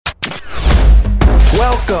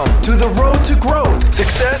Welcome to the road to growth,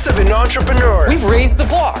 success of an entrepreneur. We've raised the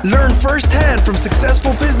bar. Learn firsthand from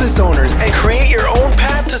successful business owners and create your own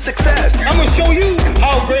path to success. I'm gonna show you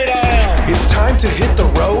how great I am. It's time to hit the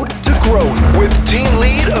road to growth with team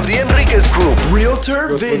lead of the Enriquez Group,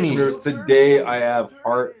 Realtor Vinny. Today I have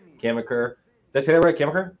Hart Kammaker. Did I say that right,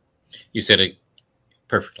 Kammaker? You said it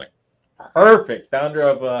perfectly. Perfect. Founder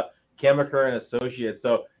of Kammaker and Associates.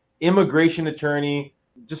 So immigration attorney,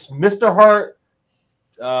 just Mr. Hart,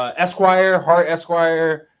 Esquire, Hart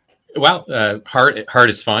Esquire. Well, Hart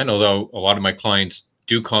is fine, although a lot of my clients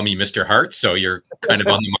do call me Mr. Hart, so you're kind of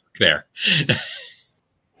on the mark there.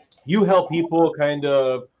 You help people kind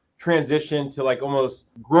of transition to like almost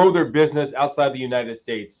grow their business outside the United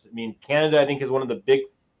States. I mean, Canada, I think, is one of the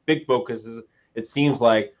big focuses, it seems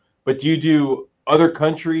like. But do you do other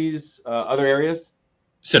countries, other areas?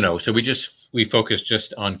 So no, so we focus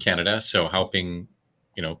just on Canada. So helping,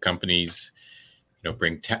 companies,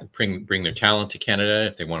 bring their talent to Canada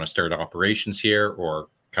if they want to start operations here, or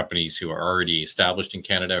companies who are already established in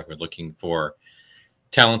Canada who are looking for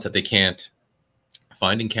talent that they can't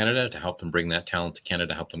find in Canada, to help them bring that talent to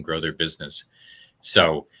Canada, help them grow their business.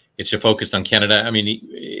 So it's just focused on Canada. I mean,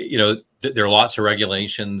 there are lots of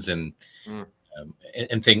regulations and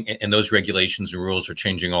those regulations and rules are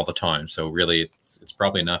changing all the time. So really, it's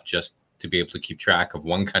probably enough just to be able to keep track of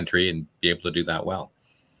one country and be able to do that well.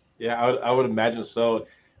 Yeah, I would imagine so.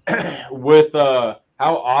 With how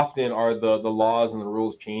often are the laws and the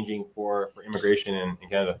rules changing for immigration in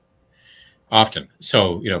Canada? Often.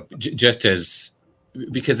 So,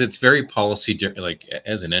 because it's very policy, like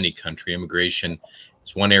as in any country, immigration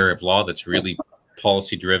is one area of law that's really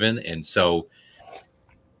policy driven. And so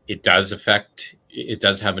it does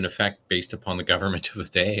have an effect based upon the government of the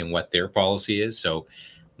day and what their policy is. So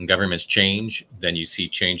when governments change, then you see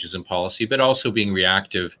changes in policy, but also being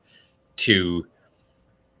reactive to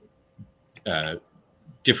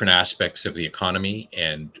different aspects of the economy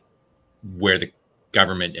and where the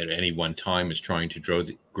government at any one time is trying to grow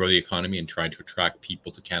the economy and trying to attract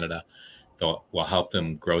people to Canada that will help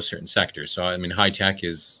them grow certain sectors. So, I mean, high tech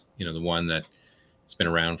is, the one that has been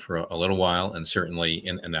around for a little while, and certainly,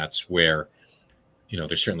 and that's where,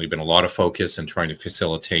 there's certainly been a lot of focus in trying to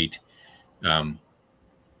facilitate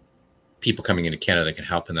people coming into Canada that can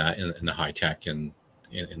help in the high tech and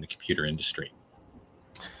in the computer industry.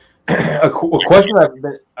 A question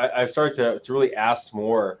I've started to really ask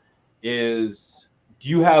more is, do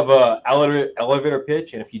you have a elevator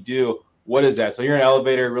pitch? And if you do, what is that? So you're in an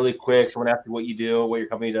elevator, really quick. Someone asks you what you do, what your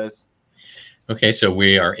company does. Okay, so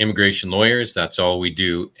we are immigration lawyers. That's all we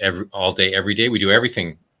do all day, every day. We do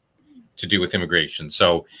everything to do with immigration.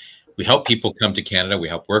 So we help people come to Canada. We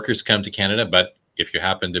help workers come to Canada. But if you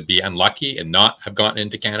happen to be unlucky and not have gotten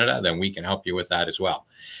into Canada, then we can help you with that as well.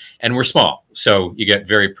 And we're small, so you get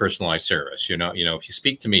very personalized service. If you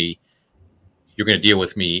speak to me, you're going to deal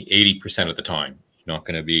with me 80% of the time. You're not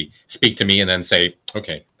going to speak to me and then say,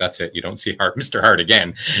 okay, that's it. You don't see Mr. Hart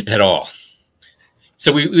again at all.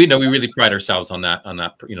 So we really pride ourselves on that,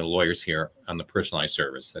 lawyers here, on the personalized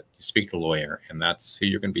service, that you speak to a lawyer, and that's who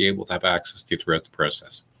you're going to be able to have access to throughout the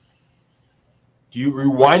process. Do you,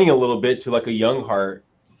 rewinding a little bit to like a young Hart,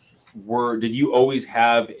 did you always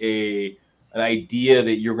have an idea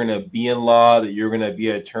that you're going to be in law, that you're going to be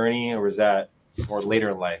an attorney, or was that more later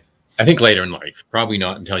in life? I think later in life, probably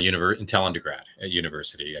not until undergrad at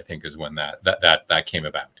university, I think is when that came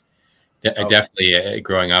about. I definitely,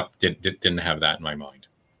 growing up, didn't have that in my mind.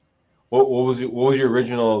 What was your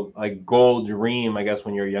original goal, dream, I guess,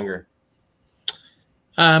 when you were younger?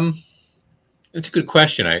 It's a good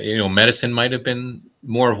question. Medicine might have been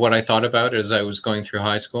more of what I thought about as I was going through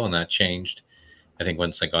high school, and that changed, I think,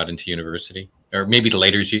 once I got into university, or maybe the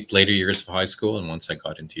later years of high school, and once I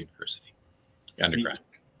got into university, undergrad.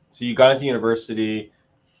 So you got into university.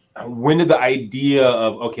 When did the idea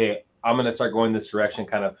of, okay, I'm going to start going this direction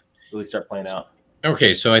kind of really start playing out?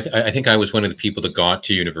 Okay, so I think I was one of the people that got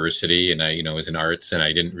to university, and I, was in arts, and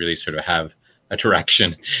I didn't really sort of have a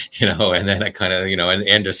direction, and then I kind of, at the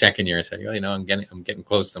end of second year, I said, I'm getting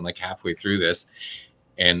close. I'm like halfway through this,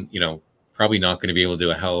 and, probably not going to be able to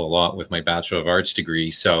do a hell of a lot with my Bachelor of Arts degree.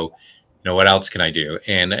 So, what else can I do?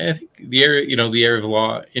 And I think the area of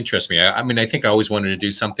law interests me. I think I always wanted to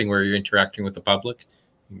do something where you're interacting with the public.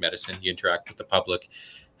 In medicine, you interact with the public.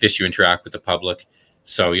 This, you interact with the public.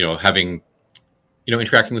 So, having,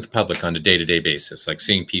 interacting with the public on a day-to-day basis, like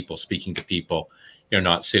seeing people, speaking to people,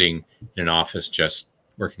 not sitting in an office just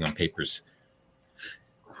working on papers.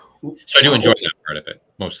 So I do enjoy that part of it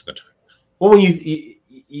most of the time. Well, when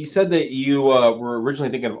you said that you were originally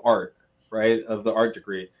thinking of art, right? Of the art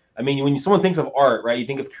degree. I mean, when someone thinks of art, right, you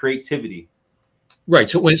think of creativity. Right.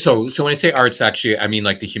 So when I say arts, actually, I mean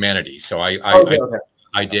like the humanities. So Okay.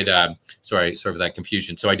 I did. Sorry for that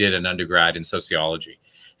confusion. So I did an undergrad in sociology.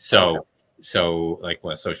 Okay. So like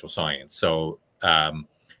social science. So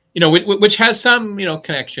which has some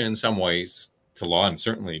connection in some ways to law and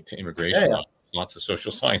certainly to immigration Yeah. law. Lots of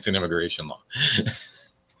social science and immigration law.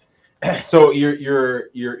 So you're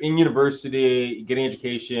in university, getting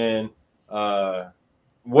education.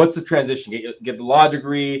 What's the transition? Get the law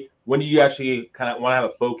degree. When did you actually kind of want to have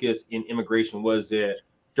a focus in immigration? Was it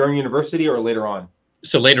during university or later on?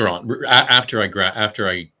 So later on, after I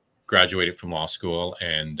graduated from law school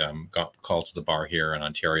and got called to the bar here in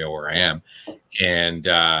Ontario, where I am, and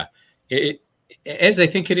as I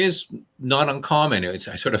think it is not uncommon, I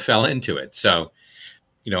sort of fell into it. So,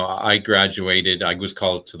 I graduated. I was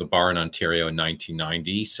called to the bar in Ontario in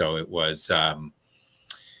 1990. So it was a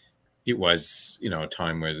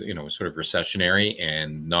time where it was sort of recessionary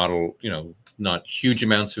and not huge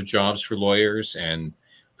amounts of jobs for lawyers. And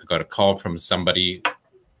I got a call from somebody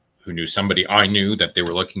who knew somebody I knew that they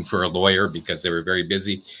were looking for a lawyer because they were very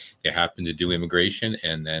busy. They happened to do immigration,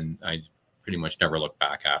 and then I pretty much never looked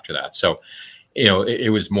back after that. So,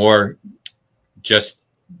 it was more just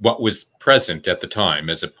what was present at the time,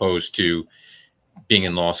 as opposed to being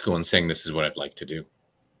in law school and saying, this is what I'd like to do.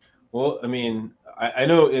 Well, I mean, I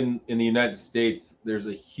know in the United States, there's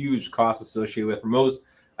a huge cost associated with most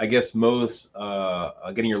getting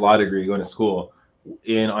your law degree, going to school.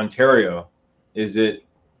 In Ontario, is it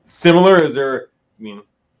similar? Is there,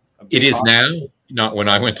 it is now, not when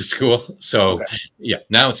I went to school. So okay. Yeah,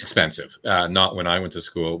 now it's expensive. Not when I went to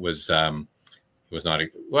school. It was not,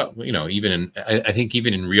 even I think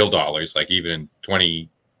even in real dollars, like even in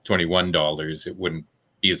 $21, it wouldn't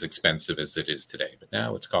be as expensive as it is today. But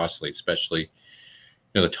now it's costly, especially,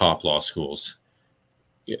 the top law schools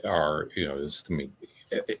are,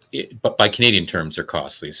 but by Canadian terms, they're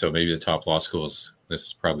costly. So maybe the top law schools, this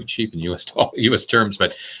is probably cheap in U.S. terms,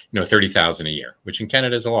 but $30,000 a year, which in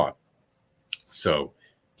Canada is a lot. So,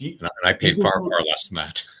 and I paid far less than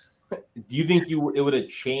that. Do you think it would have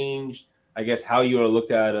changed, I guess, how you would have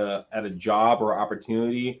looked at a job or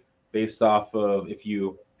opportunity based off of if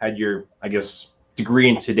you had your, I guess, degree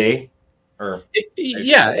in today? Or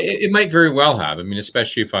it might very well have. I mean,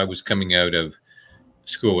 especially if I was coming out of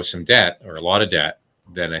school with some debt or a lot of debt,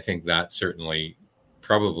 then I think that certainly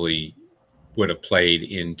probably would have played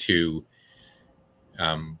into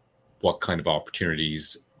what kind of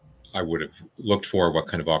opportunities I would have looked for, what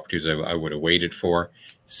kind of opportunities I would have waited for.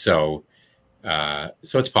 So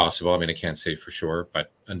it's possible. I mean, I can't say for sure,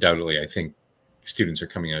 but undoubtedly, I think students are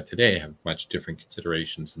coming out today have much different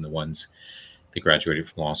considerations than the ones that graduated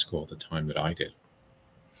from law school at the time that I did.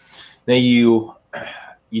 Now you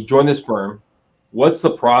joined this firm. What's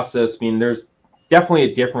the process? I mean, there's definitely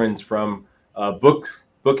a difference from book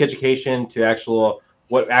education to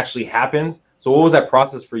what actually happens. So what was that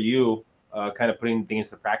process for you, kind of putting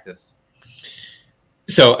things to practice?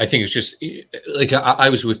 So I think it's just like I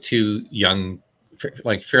was with two young,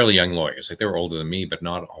 like fairly young lawyers. Like they were older than me, but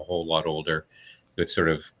not a whole lot older. Who had sort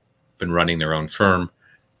of been running their own firm,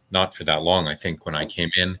 not for that long, I think, when I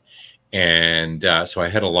came in. And so I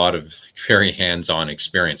had a lot of very hands-on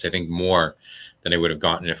experience. I think more than I would have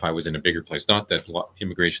gotten if I was in a bigger place. Not that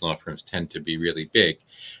immigration law firms tend to be really big,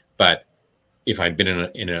 but if I'd been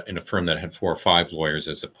in a firm that had 4 or 5 lawyers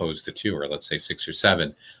as opposed to 2, or let's say 6 or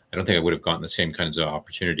 7, I don't think I would have gotten the same kinds of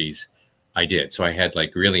opportunities I did. So I had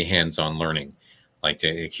like really hands-on learning. Like,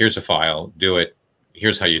 here's a file, do it.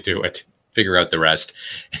 Here's how you do it. Figure out the rest,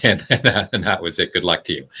 and that was it. Good luck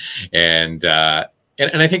to you. And I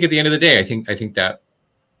think at the end of the day, I think that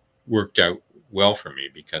worked out well for me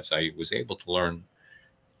because I was able to learn,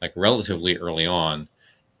 like relatively early on,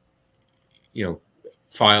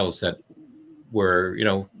 files that were,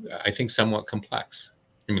 I think somewhat complex.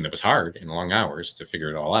 I mean, it was hard and long hours to figure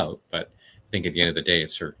it all out, but I think at the end of the day,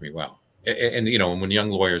 it served me well. And when young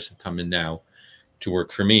lawyers have come in now to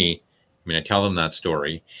work for me, I mean, I tell them that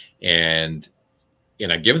story, and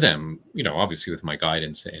I give them, obviously with my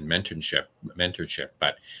guidance and mentorship,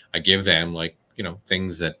 but I give them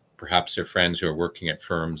things that perhaps their friends who are working at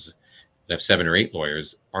firms that have 7 or 8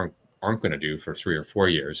 lawyers aren't going to do for 3 or 4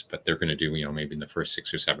 years, but they're going to do, maybe in the first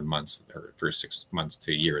 6 or 7 months, or first 6 months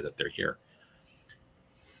to a year that they're here.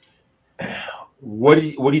 What do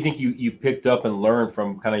you think you picked up and learned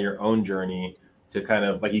from kind of your own journey to kind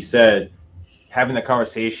of, like you said, having that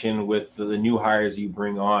conversation with the new hires you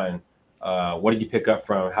bring on? What did you pick up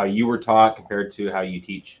from how you were taught compared to how you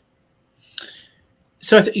teach?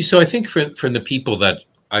 So I think from the people that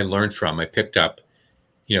I learned from, I picked up,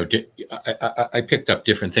 I picked up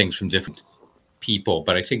different things from different people.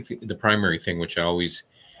 But I think the primary thing, which I always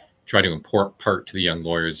try to impart to the young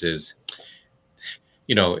lawyers, is,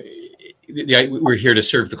 we're here to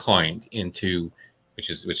serve the client which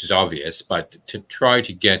is obvious, but to try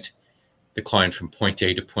to get the client from point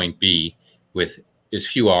A to point B with as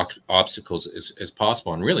few obstacles as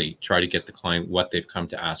possible, and really try to get the client what they've come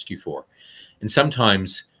to ask you for. And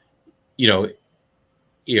sometimes, you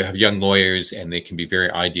have young lawyers and they can be very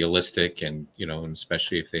idealistic, and, and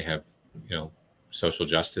especially if they have, social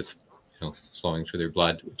justice, flowing through their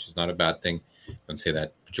blood, which is not a bad thing. I don't say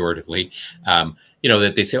that pejoratively.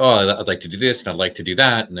 That they say, oh, I'd like to do this and I'd like to do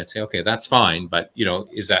that. And I'd say, okay, that's fine. But,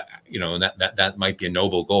 is that, that might be a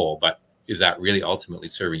noble goal, but is that really ultimately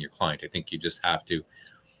serving your client? I think you just have to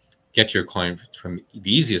get your client from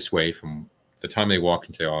the easiest way, from the time they walk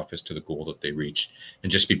into the office to the goal that they reach,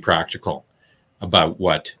 and just be practical about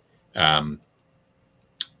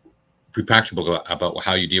about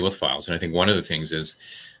how you deal with files. And I think one of the things is,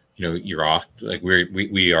 you're off, like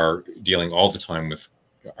we are dealing all the time with,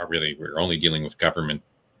 we're only dealing with government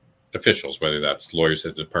officials, whether that's lawyers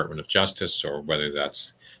at the Department of Justice, or whether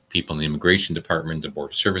that's people in the Immigration Department, the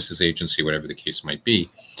Border Services Agency, whatever the case might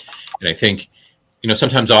be. And I think,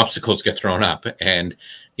 sometimes obstacles get thrown up, and,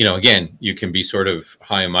 again, you can be sort of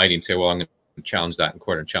high and mighty and say, well, I'm going to challenge that in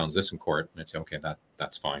court and challenge this in court. And I'd say, okay,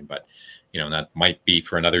 that's fine. But, that might be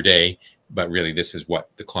for another day, but really this is what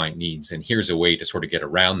the client needs. And here's a way to sort of get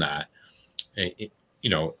around that,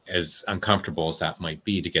 as uncomfortable as that might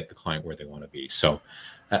be, to get the client where they want to be. So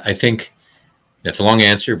I think that's a long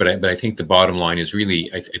answer, but I think the bottom line is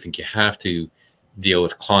really, I think you have to deal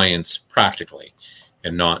with clients practically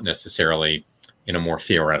and not necessarily in a more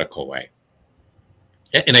theoretical way.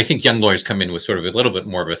 And I think young lawyers come in with sort of a little bit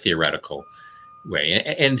more of a theoretical way.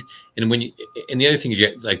 And the other thing is,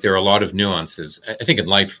 there are a lot of nuances, I think, in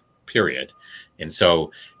life, period. And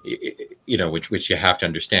so, which you have to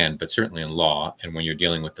understand, but certainly in law, and when you're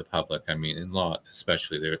dealing with the public, I mean, in law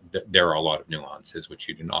especially, there are a lot of nuances which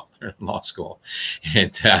you do not learn in law school,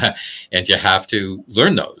 and you have to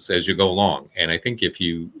learn those as you go along. And I think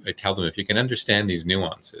I tell them, if you can understand these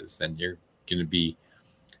nuances, then you're going to be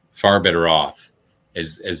far better off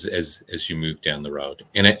as you move down the road.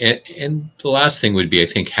 And the last thing would be, I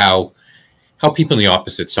think, how people on the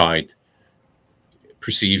opposite side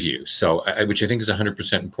perceive you. So, which I think is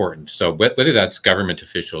 100% important. So whether that's government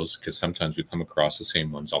officials, because sometimes we come across the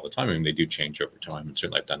same ones all the time. I mean, they do change over time, and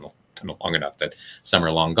certainly I've done it long enough that some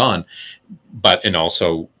are long gone. And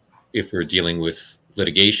also, if we're dealing with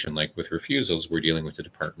litigation, like with refusals, we're dealing with the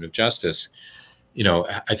Department of Justice.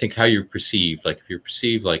 I think how you're perceived, like if you're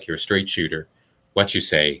perceived like you're a straight shooter, what you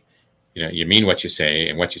say, you mean what you say,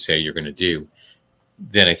 and what you say you're going to do,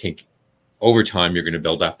 then I think over time you're going to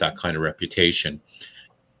build up that kind of reputation.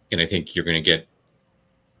 And I think you're going to get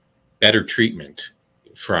better treatment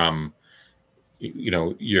from,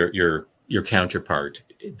 your counterpart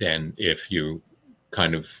than if you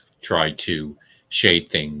kind of try to shade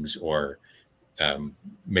things or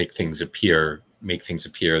make things appear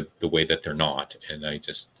the way that they're not. And I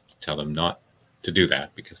just tell them not to do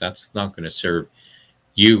that, because that's not going to serve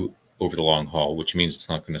you over the long haul, which means it's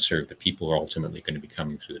not going to serve the people who are ultimately going to be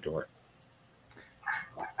coming through the door.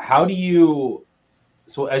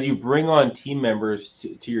 So as you bring on team members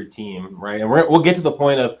to your team, right? And we'll get to the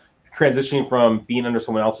point of transitioning from being under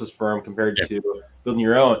someone else's firm compared to building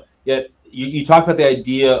your own. Yet you talk about the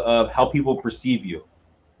idea of how people perceive you,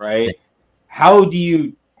 right? How do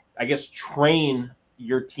you, I guess, train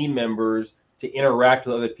your team members to interact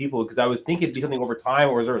with other people? Because I would think it'd be something over time,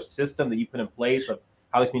 or is there a system that you put in place of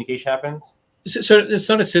how the communication happens? So it's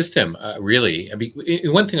not a system, really. I mean,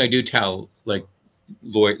 one thing I do tell, like,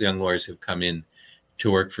 young lawyers who've come in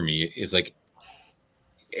to work for me is, like,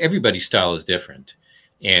 everybody's style is different.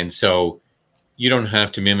 And so you don't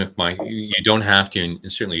have to mimic you don't have to,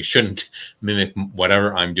 and certainly you shouldn't mimic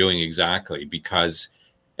whatever I'm doing exactly, because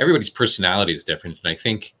everybody's personality is different. And I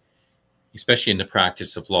think, especially in the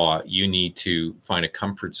practice of law, you need to find a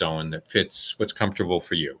comfort zone that fits what's comfortable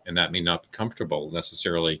for you. And that may not be comfortable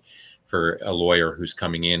necessarily for a lawyer who's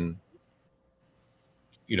coming in,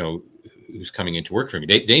 who's coming in to work for me.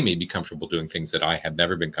 They may be comfortable doing things that I have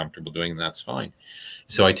never been comfortable doing, and that's fine.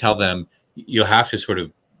 So I tell them, you have to sort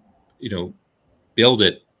of, build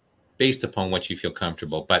it based upon what you feel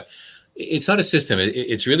comfortable. But it's not a system.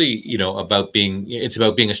 It's really, about being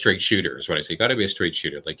a straight shooter is what I say. You got to be a straight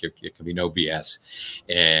shooter. Like, it can be no BS.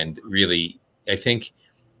 And really, I think,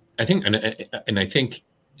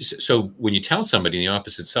 so when you tell somebody on the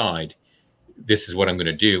opposite side, this is what I'm going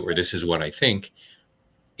to do, or this is what I think,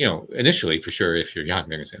 initially, for sure, if you're young,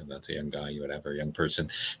 they're going to say, oh, that's a young guy, whatever, young person,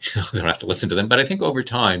 don't have to listen to them. But I think over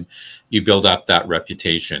time, you build up that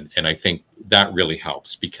reputation. And I think that really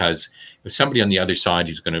helps, because if somebody on the other side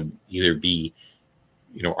who's going to either be,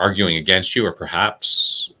 arguing against you, or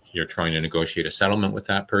perhaps you're trying to negotiate a settlement with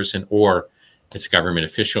that person, or it's a government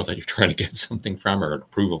official that you're trying to get something from, or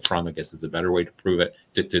approval from, I guess is a better way to prove it,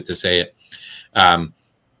 to say it. I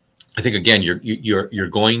think, again, you're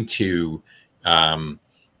going to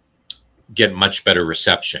get much better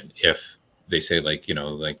reception if they say, like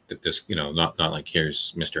this, not like,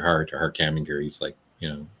 here's Mr. Hart or Hart Caminger, he's like,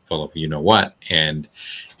 full of what, and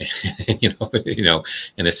and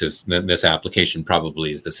this application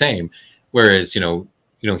probably is the same, whereas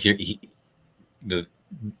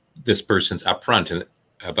this person's upfront and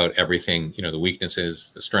about everything, the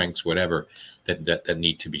weaknesses, the strengths, whatever that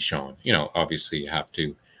need to be shown. Obviously you have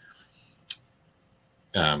to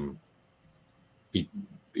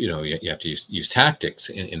you have to use tactics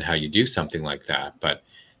in how you do something like that. But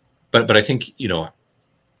I think,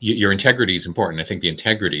 your integrity is important. I think the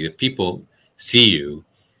integrity, if people see you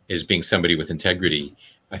as being somebody with integrity,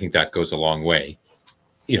 I think that goes a long way.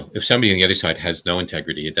 If somebody on the other side has no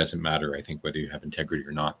integrity, it doesn't matter, I think, whether you have integrity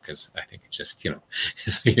or not, because I think it's just,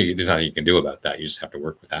 there's nothing you can do about that. You just have to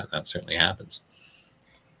work with that, and that certainly happens.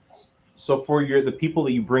 So for the people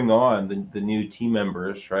that you bring on, the new team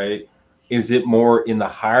members, right? Is it more in the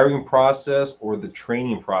hiring process or the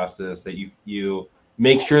training process that you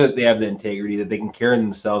make sure that they have the integrity, that they can carry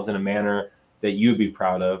themselves in a manner that you'd be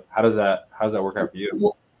proud of? How does that work out for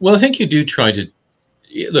you? Well, I think you do try to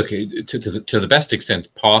look to the best extent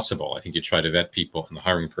possible. I think you try to vet people in the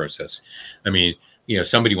hiring process. I mean,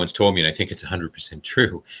 somebody once told me, and I think it's 100%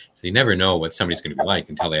 true, is you never know what somebody's going to be like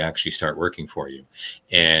until they actually start working for you.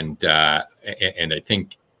 And I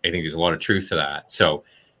think there's a lot of truth to that. So,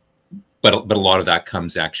 but a lot of that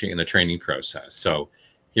comes actually in the training process. So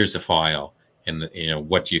here's the file, and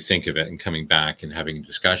what do you think of it, and coming back and having a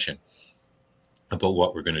discussion about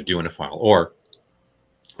what we're going to do in a file. Or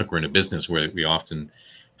look, we're in a business where we often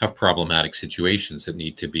have problematic situations that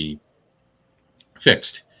need to be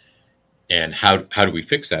fixed. And how do we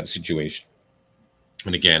fix that situation?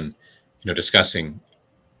 And again, discussing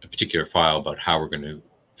a particular file about how we're going to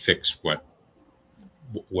fix what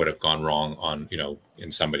would have gone wrong on,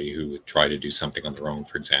 in somebody who would try to do something on their own,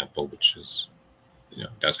 for example, which is,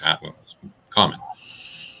 does happen. It's common.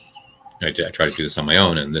 I try to do this on my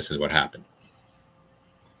own, and this is what happened.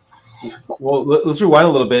 Well, let's rewind a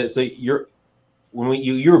little bit. So you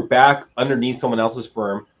were back underneath someone else's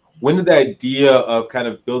firm. When did the idea of kind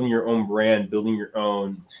of building your own brand, building your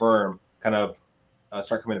own firm, kind of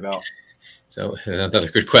start coming about? So another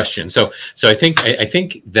good question. So I think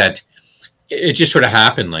that it just sort of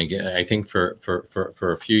happened. Like, I think for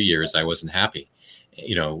a few years I wasn't happy,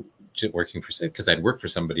 working because I'd worked for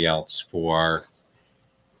somebody else for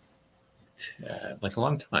like a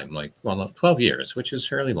long time, 12 years, which is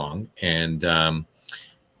fairly long. And, and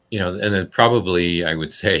then probably I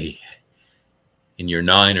would say in year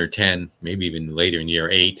 9 or 10, maybe even later in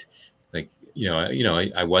year 8,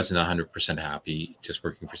 I wasn't 100% happy just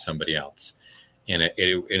working for somebody else. And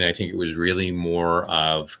and I think it was really more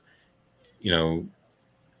of,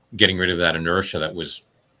 getting rid of that inertia that was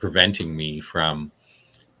preventing me from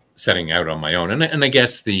setting out on my own. And I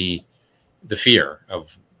guess the fear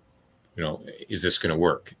of, is this going to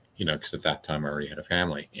work? Because at that time I already had a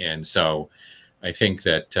family. And so I think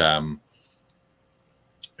that,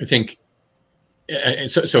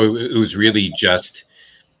 so it was really just,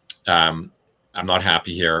 I'm not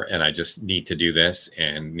happy here, and I just need to do this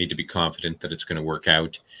and need to be confident that it's going to work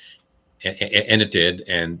out. And it did.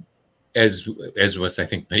 And as was, I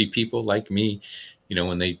think, many people like me,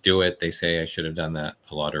 when they do it, they say I should have done that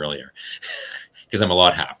a lot earlier because I'm a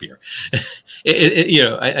lot happier.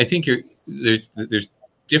 I think there's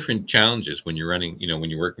different challenges when you're running, when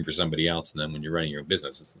you're working for somebody else, and then when you're running your own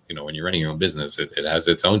business. When you're running your own business, it has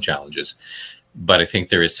its own challenges. But I think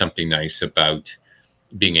there is something nice about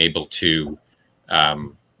being able to,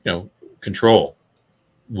 control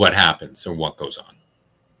what happens or what goes on.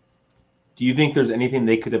 Do you think there's anything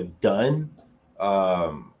they could have done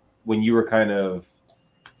when you were kind of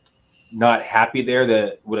not happy there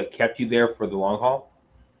that would have kept you there for the long haul?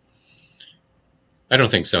 I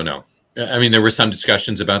don't think so, no. I mean, there were some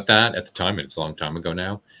discussions about that at the time, and it's a long time ago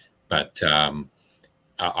now. But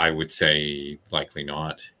I would say likely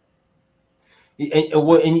not.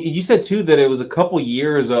 And you said, too, that it was a couple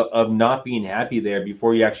years of not being happy there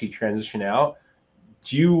before you actually transition out.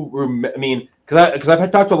 Do you remember? I mean, because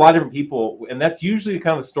I've talked to a lot of different people, and that's usually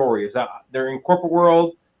kind of the story, is that they're in corporate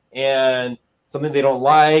world, and something they don't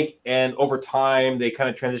like, and over time they kind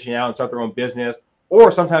of transition out and start their own business, or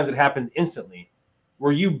sometimes it happens instantly.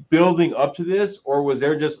 Were you building up to this, or was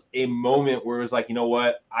there just a moment where it was like, you know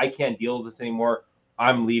what, I can't deal with this anymore,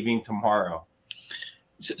 I'm leaving tomorrow?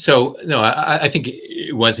 So no, I think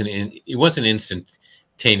it wasn't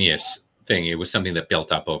instantaneous thing. It was something that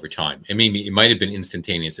built up over time. I mean, it might have been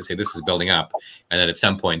instantaneous to say this is building up, and then at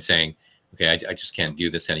some point saying, okay, I just can't do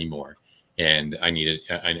this anymore, and I need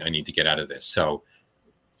to get out of this. So,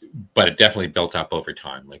 but it definitely built up over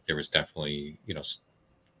time. Like there was definitely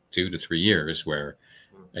 2 to 3 years where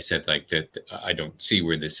I said like that I don't see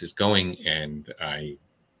where this is going, and I'm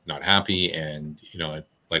not happy, and I'd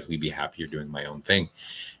likely be happier doing my own thing.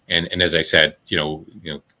 And as I said, a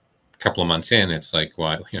couple of months in, it's like,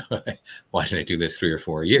 why didn't I do this 3 or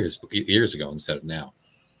 4 years ago instead of now?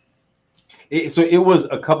 So it was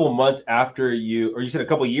a couple months after you said a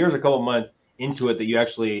couple of years, a couple of months into it that you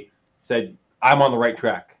actually said, I'm on the right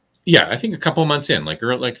track. Yeah, I think a couple of months in,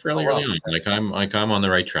 fairly early on, I'm on the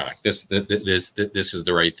right track. This is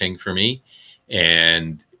the right thing for me,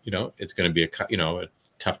 and it's going to be a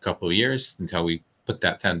tough couple of years until we put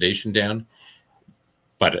that foundation down.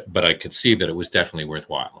 But I could see that it was definitely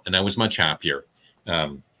worthwhile, and I was much happier.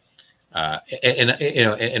 And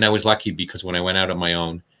I was lucky because when I went out on my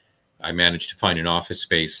own, I managed to find an office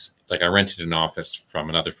space. Like I rented an office from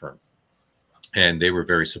another firm, and they were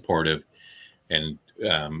very supportive, and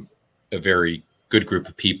a very good group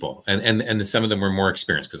of people. And some of them were more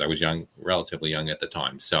experienced because I was relatively young at the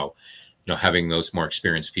time. So, having those more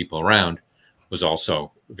experienced people around was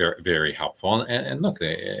also very, very helpful. And look,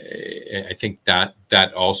 I think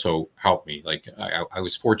that also helped me. Like I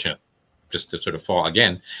was fortunate just to sort of fall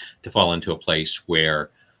into a place where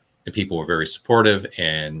the people were very supportive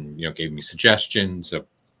and, gave me suggestions of,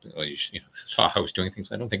 saw how I was doing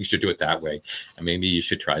things. I don't think you should do it that way. And maybe you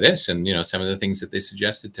should try this. And, some of the things that they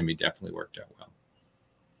suggested to me definitely worked out well.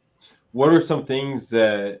 What are some things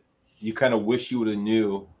that you kind of wish you would have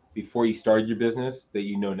knew before you started your business that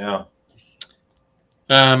you know now?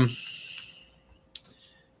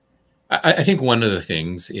 I think one of the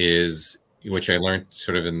things is, which I learned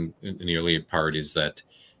sort of in the early part, is that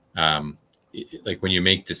like when you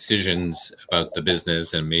make decisions about the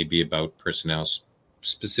business and maybe about personnel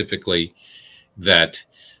specifically, that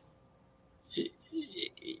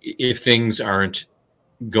if things aren't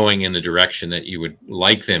going in the direction that you would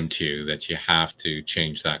like them to, that you have to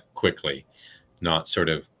change that quickly, not sort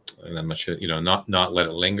of, and I'm not sure, not let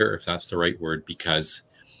it linger, if that's the right word, because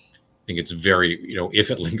I think it's very,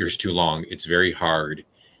 if it lingers too long, it's very hard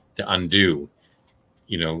to undo,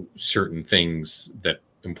 certain things that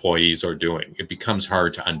employees are doing. It becomes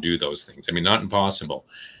hard to undo those things. I mean, not impossible,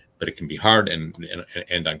 but it can be hard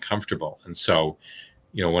and uncomfortable. And so,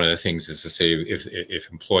 one of the things is to say,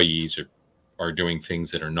 if employees are doing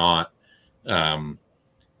things that are not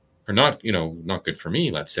not good for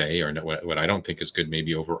me, let's say, or what I don't think is good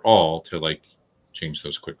maybe overall, to like change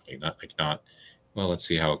those quickly, not well, let's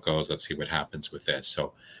see how it goes, let's see what happens with this.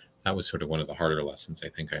 So that was sort of one of the harder lessons I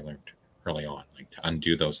think I learned early on, like to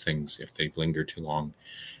undo those things if they've lingered too long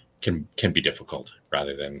can be difficult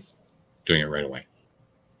rather than doing it right away.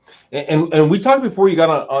 And we talked before you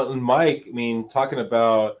got on mic, I mean, talking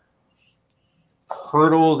about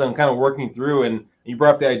hurdles and kind of working through, and you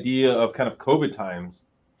brought up the idea of kind of COVID times.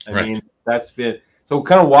 I mean, that's been, so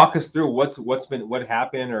kind of walk us through what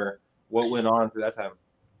happened or what went on through that time.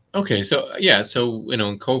 Okay. So, yeah. So, when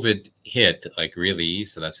COVID hit, like really,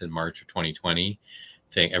 so that's in March of 2020,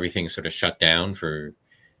 everything sort of shut down for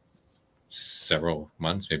several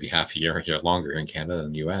months, maybe half a year longer in Canada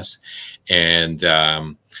and the US. And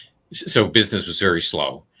so business was very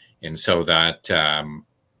slow. And so that,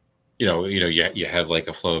 you have like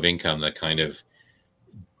a flow of income that kind of,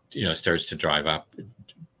 starts to dry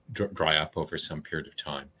up over some period of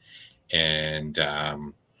time. And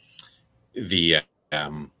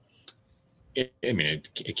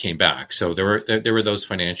it came back. So there were those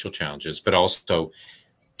financial challenges, but also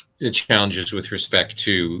the challenges with respect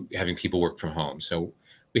to having people work from home. So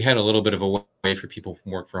we had a little bit of a way for people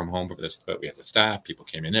from work from home, but we had the staff. People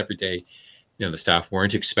came in every day. The staff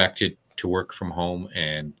weren't expected to work from home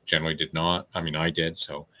and generally did not. I mean, I did.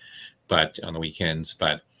 So, but on the weekends,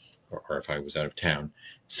 or if I was out of town.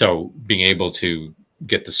 So being able to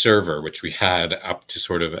get the server, which we had up to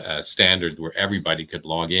sort of a standard where everybody could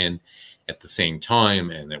log in at the same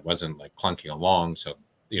time and it wasn't like clunking along. So,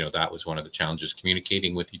 that was one of the challenges,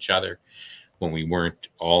 communicating with each other when we weren't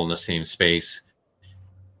all in the same space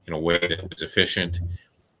in a way that was efficient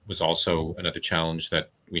was also another challenge that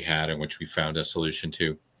we had, and which we found a solution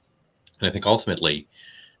to. And I think ultimately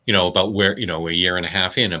about where, a year and a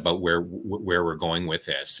half in, about where we're going with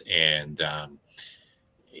this, and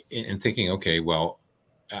thinking, okay, well,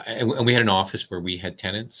 and we had an office where we had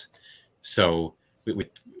tenants, so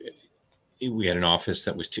we had an office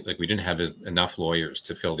that was too, like, we didn't have enough lawyers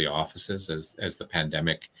to fill the offices as the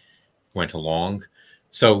pandemic went along.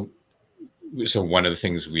 So one of the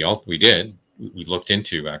things we looked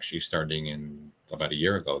into, actually starting in about a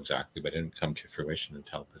year ago exactly, but didn't come to fruition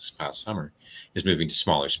until this past summer, is moving to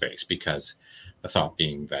smaller space, because the thought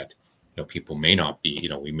being that, people may not be,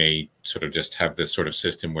 we may sort of just have this sort of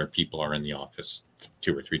system where people are in the office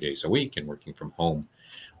 2 or 3 days a week and working from home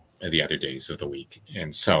the other days of the week.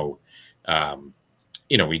 And so,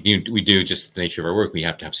 we do, just the nature of our work, we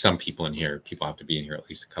have to have some people in here. People have to be in here at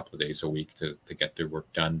least a couple of days a week to get their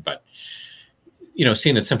work done. But,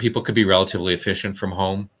 seeing that some people could be relatively efficient from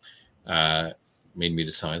home, made me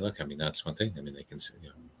decide, look, that's one thing. They can,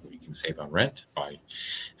 we can save on rent by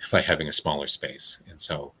having a smaller space. And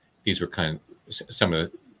so these were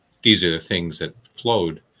these are the things that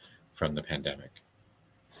flowed from the pandemic.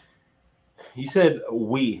 You said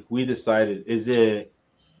we decided. Is it?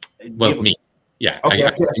 Well, me. Yeah.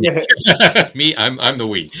 Okay. Me. I'm the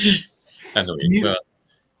we. I'm the we.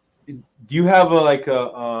 Do you have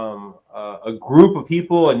a group of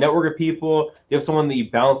people, a network of people? Do you have someone that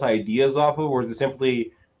you bounce ideas off of, or is it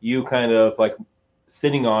simply you kind of like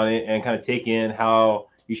sitting on it and kind of take in how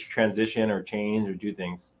you should transition or change or do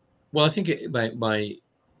things? Well, I think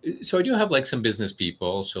so I do have like some business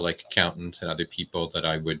people, so like accountants and other people that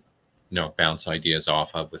I would, bounce ideas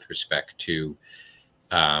off of with respect to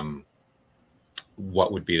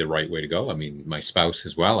what would be the right way to go. My spouse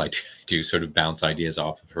as well, I do sort of bounce ideas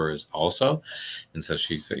off of her also. And so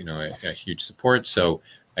she's, a huge support. So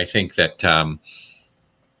I think that,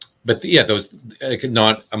 but yeah, those,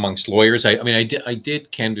 not amongst lawyers. I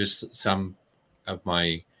did canvass some of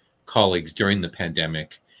my colleagues during the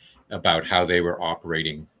pandemic about how they were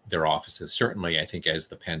operating their offices. Certainly, I think as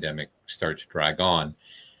the pandemic started to drag on,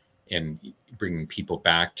 and bringing people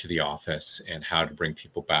back to the office and how to bring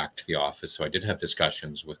people back to the office. So I did have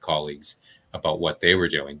discussions with colleagues about what they were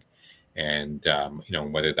doing, and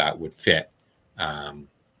whether that would fit,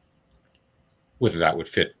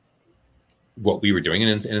 what we were doing,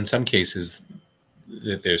 and in some cases,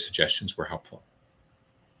 their suggestions were helpful.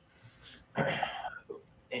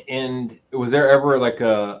 And was there ever like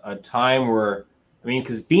a time where,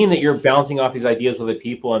 because being that you're bouncing off these ideas with other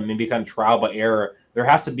people and maybe kind of trial by error, there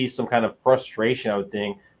has to be some kind of frustration, I would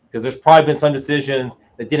think, because there's probably been some decisions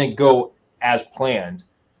that didn't go as planned.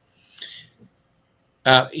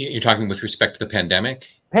 You're talking with respect to the pandemic?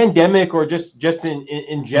 Pandemic, or just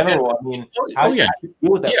in general. How do you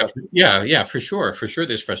deal with that? Yeah, for sure. For sure,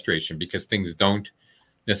 there's frustration because things don't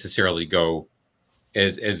necessarily go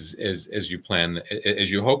as you plan, as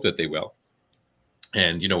you hope that they will.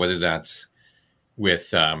 And whether that's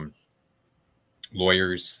with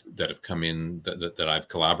lawyers that have come in that I've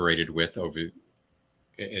collaborated with over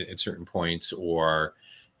at certain points,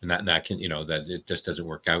 and that can, that it just doesn't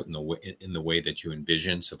work out in the way that you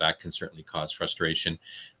envision. So that can certainly cause frustration.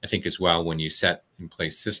 I think as well, when you set in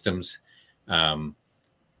place systems to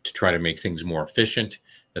try to make things more efficient,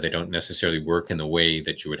 that they don't necessarily work in the way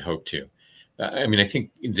that you would hope to. I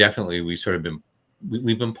think definitely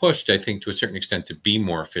we've been pushed, I think, to a certain extent to be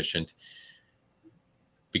more efficient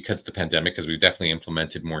because of the pandemic, because we've definitely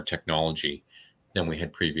implemented more technology than we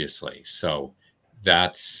had previously. So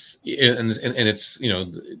that's, and it's,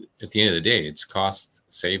 at the end of the day, it's cost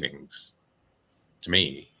savings to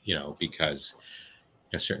me, because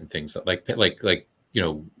certain things like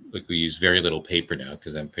we use very little paper now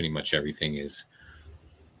because then pretty much everything is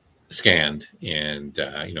scanned, and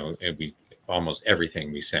and we almost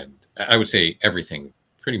everything we send, I would say everything,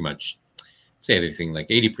 pretty much say everything, like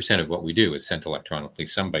 80% of what we do is sent electronically,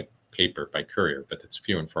 some by paper, by courier, but it's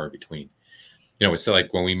few and far between. It's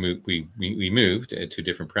like when we moved to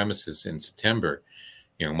different premises in September,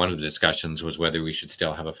 one of the discussions was whether we should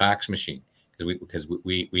still have a fax machine because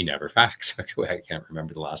we never fax. I can't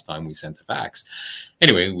remember the last time we sent a fax.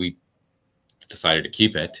 Anyway, we decided to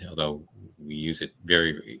keep it, although we use it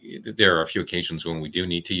there are a few occasions when we do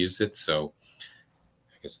need to use it. So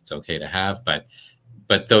I guess it's okay to have, but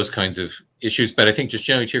those kinds of issues. But I think just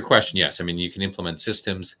generally to your question, yes, you can implement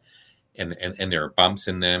systems and there are bumps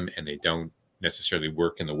in them and they don't necessarily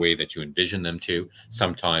work in the way that you envision them to.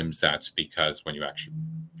 Sometimes that's because when you actually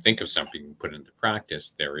think of something and put it into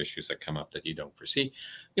practice, there are issues that come up that you don't foresee.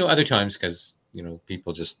 Other times because,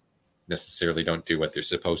 people just necessarily don't do what they're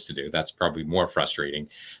supposed to do. That's probably more frustrating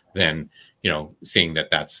than, seeing that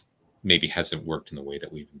that's maybe hasn't worked in the way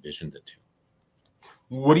that we've envisioned it to.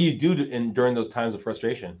 what do you do during those times of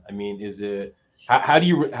frustration? I mean, is it how do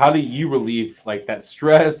you relieve like that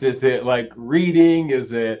stress? Is it like reading?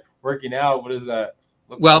 Is it working out? What is that?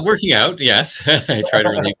 Well, working out, yes. I try to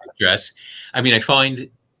relieve the stress. I mean, I find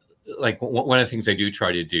like one of the things I do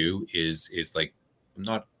try to do is like, I'm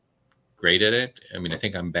not great at it. I mean, I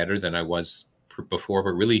think I'm better than I was before,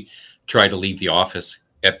 but really try to leave the office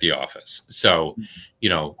at the office. So,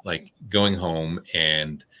 like going home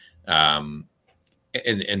and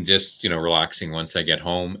just, relaxing once I get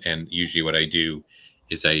home. And usually what I do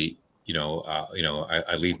is I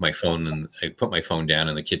leave my phone and I put my phone down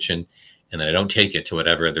in the kitchen, and then I don't take it to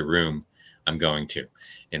whatever other room I'm going to.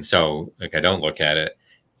 And so like, I don't look at it,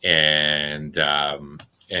 and so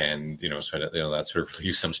that sort of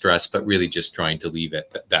relieves some stress, but really just trying to leave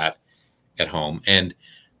that at home and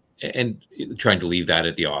trying to leave that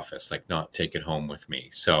at the office, like not take it home with me.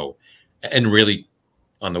 So, and really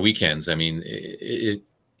on the weekends, I mean,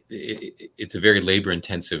 it's a very labor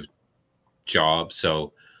intensive job.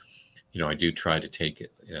 So, I do try to take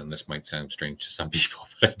it, and this might sound strange to some people,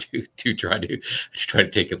 but I do try to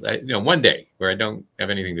take it, one day where I don't have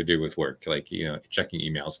anything to do with work, like, checking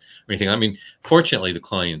emails or anything. I mean, fortunately, the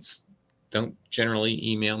clients don't generally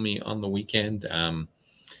email me on the weekend.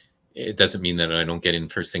 It doesn't mean that I don't get in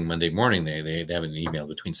first thing Monday morning. They have an email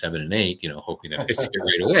between 7 and 8, hoping that I see it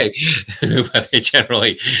right away. But they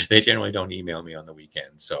generally don't email me on the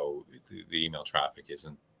weekend. So the email traffic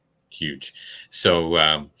isn't huge.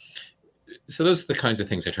 So so those are the kinds of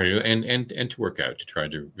things I try to do, and to work out, to try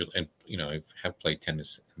to, and I have played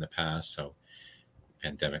tennis in the past, so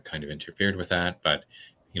pandemic kind of interfered with that, but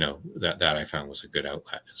that I found was a good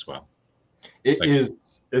outlet as well.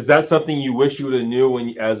 Is that something you wish you would have knew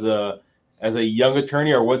when as a young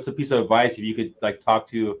attorney, or what's a piece of advice if you could like talk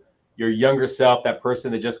to your younger self, that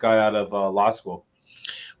person that just got out of law school?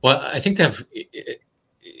 Well, I think to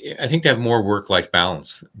have more work-life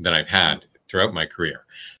balance than I've had throughout my career.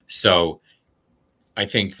 So I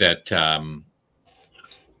think that, to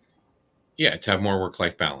have more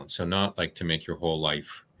work-life balance. So not like to make your whole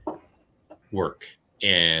life work,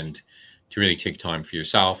 and to really take time for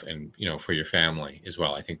yourself and, for your family as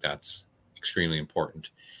well. I think that's extremely important.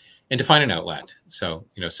 And to find an outlet. So,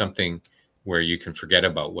 something where you can forget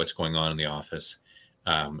about what's going on in the office,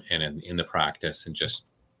 and in the practice, and just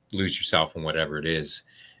lose yourself in whatever it is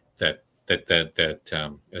that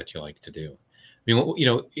you like to do. I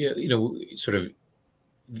mean, sort of,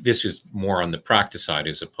 this is more on the practice side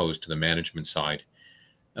as opposed to the management side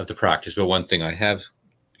of the practice. But one thing I have,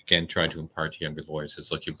 again, tried to impart to younger lawyers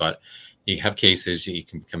is, look, you have cases, you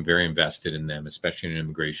can become very invested in them, especially in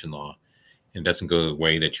immigration law, and it doesn't go the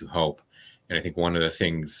way that you hope. And I think one of the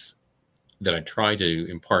things that I try to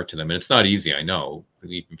impart to them, and it's not easy, I know,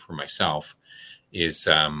 even for myself, is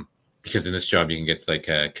because in this job you can get like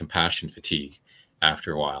a compassion fatigue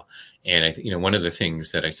after a while. And I think, one of the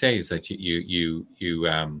things that I say is that you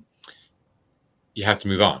have to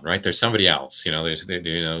move on, right? There's somebody else, there's,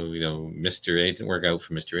 Mr. A didn't work out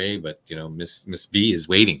for Mr. A, but, Miss B is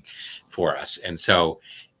waiting for us. And so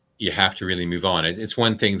you have to really move on. It's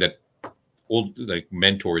one thing that old, like,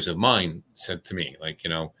 mentors of mine said to me, like,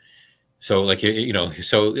 so like,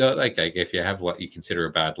 like if you have what you consider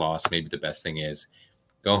a bad loss, maybe the best thing is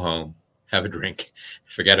go home, have a drink,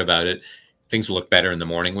 forget about it. Things will look better in the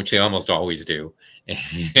morning, which they almost always do,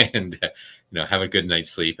 and have a good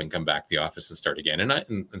night's sleep and come back to the office and start again.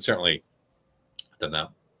 And certainly done that.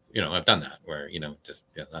 I've done that where just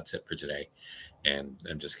that's it for today, and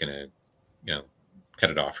I'm just gonna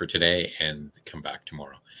cut it off for today and come back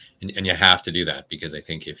tomorrow. And you have to do that, because I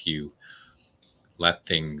think if you let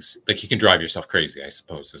things, like, you can drive yourself crazy, I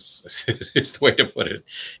suppose is the way to put it,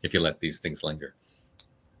 if you let these things linger.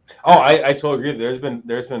 Oh, I totally agree. There's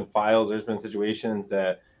been files, there's been situations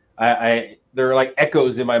that they're like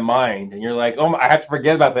echoes in my mind, and you're like, oh, I have to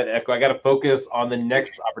forget about that echo. I got to focus on the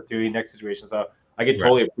next opportunity, next situation. So I can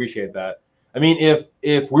totally appreciate that. I mean,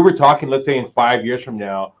 if we were talking, let's say in 5 years from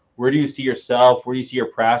now, where do you see yourself? Where do you see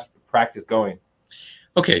your practice going?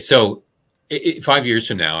 Okay, so 5 years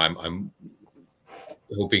from now, I'm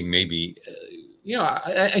hoping maybe,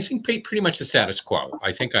 I think pretty much the status quo.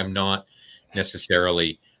 I think I'm not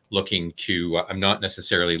necessarily looking to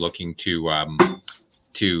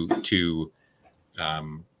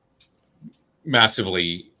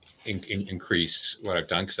massively increase what I've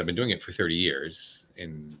done, because I've been doing it for 30 years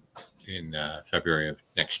in February of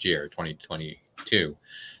next year, 2022.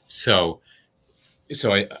 So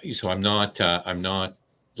I'm not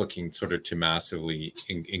looking sort of to massively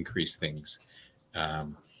increase things.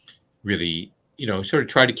 Really, sort of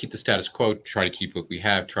try to keep the status quo, try to keep what we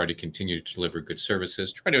have, try to continue to deliver good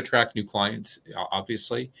services, try to attract new clients,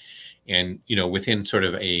 obviously, and within sort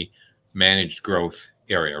of a managed growth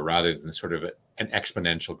area rather than sort of an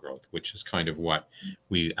exponential growth, which is kind of what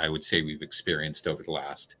I would say we've experienced over the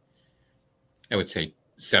last, I would say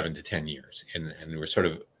 7 to 10 years, and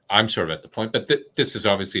I'm sort of at the point, but this is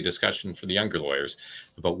obviously a discussion for the younger lawyers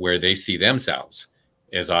about where they see themselves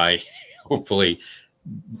as I hopefully,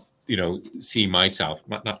 see myself,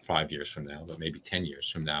 not 5 years from now, but maybe 10 years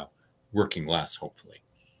from now, working less, hopefully.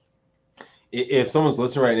 If someone's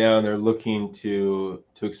listening right now and they're looking to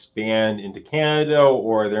expand into Canada,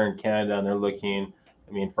 or they're in Canada and they're looking,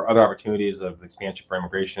 for other opportunities of expansion for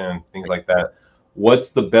immigration and things like that,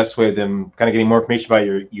 what's the best way of them kind of getting more information about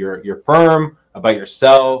your firm, about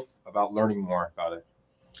yourself, about learning more about it,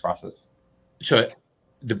 process? So I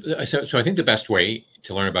think the best way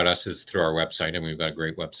to learn about us is through our website, and we've got a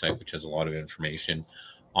great website which has a lot of information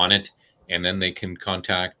on it. And then they can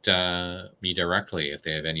contact me directly if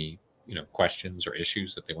they have any questions or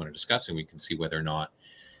issues that they want to discuss, and we can see whether or not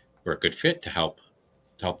we're a good fit to help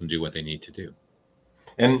them do what they need to do.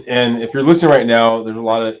 And if you're listening right now, there's a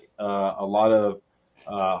lot of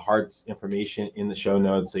Hart's information in the show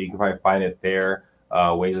notes, so you can probably find it there.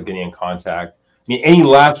 Ways of getting in contact. Any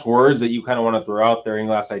last words that you kind of want to throw out there? Any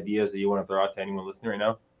last ideas that you want to throw out to anyone listening right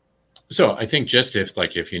now? So I think just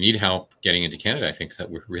if you need help getting into Canada, I think that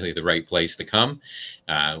we're really the right place to come.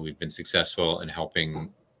 We've been successful in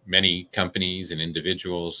helping many companies and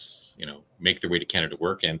individuals, make their way to Canada to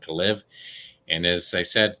work and to live. And as I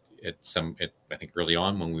said, I think early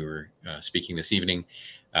on when we were speaking this evening,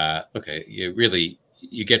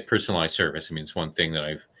 you get personalized service. It's one thing that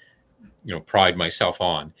I've pride myself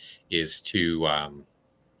on is to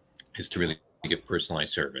really give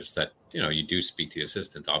personalized service. That you do speak to the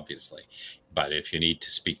assistant, obviously, but if you need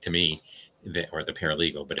to speak to me, or the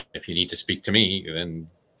paralegal, but if you need to speak to me, then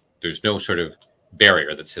there's no sort of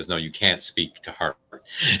barrier that says no, you can't speak to Hart.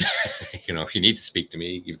 If you need to speak to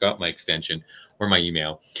me, you've got my extension or my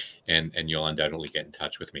email, and you'll undoubtedly get in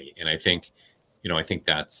touch with me. And I think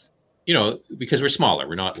that's because we're smaller,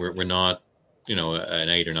 we're not an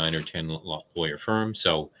 8 or 9 or 10 lawyer firm.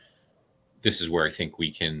 So this is where I think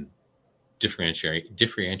we can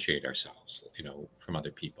differentiate ourselves, from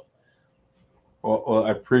other people. Well,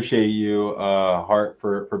 I appreciate you, Hart,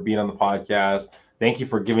 for being on the podcast. Thank you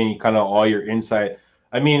for giving kind of all your insight.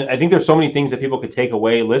 I think there's so many things that people could take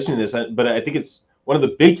away listening to this, but I think it's one of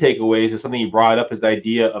the big takeaways is something you brought up, is the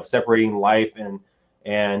idea of separating life and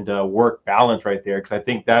work balance right there. Because I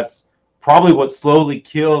think that's probably what slowly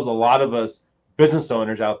kills a lot of us business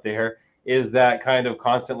owners out there, is that kind of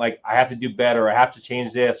constant, like, I have to do better, I have to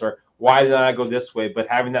change this, or why did I go this way? But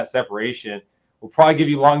having that separation will probably give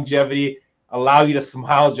you longevity, allow you to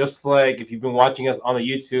smile, just like if you've been watching us on the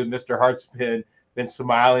YouTube, Mr. Hart's been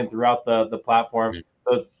smiling throughout the platform. Mm-hmm.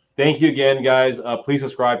 So thank you again, guys. Please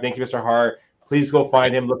subscribe. Thank you, Mr. Hart. Please go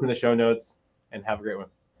find him, look in the show notes, and have a great one.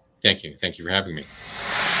 Thank you. Thank you for having me.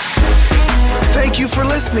 Thank you for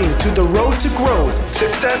listening to The Road to Growth,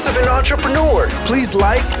 Success of an Entrepreneur. Please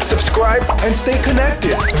like, subscribe, and stay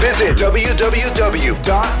connected. Visit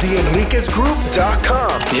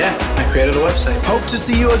www.theenriquezgroup.com. Yeah, I created a website. Hope to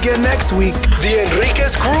see you again next week. The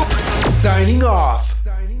Enriquez Group, signing off.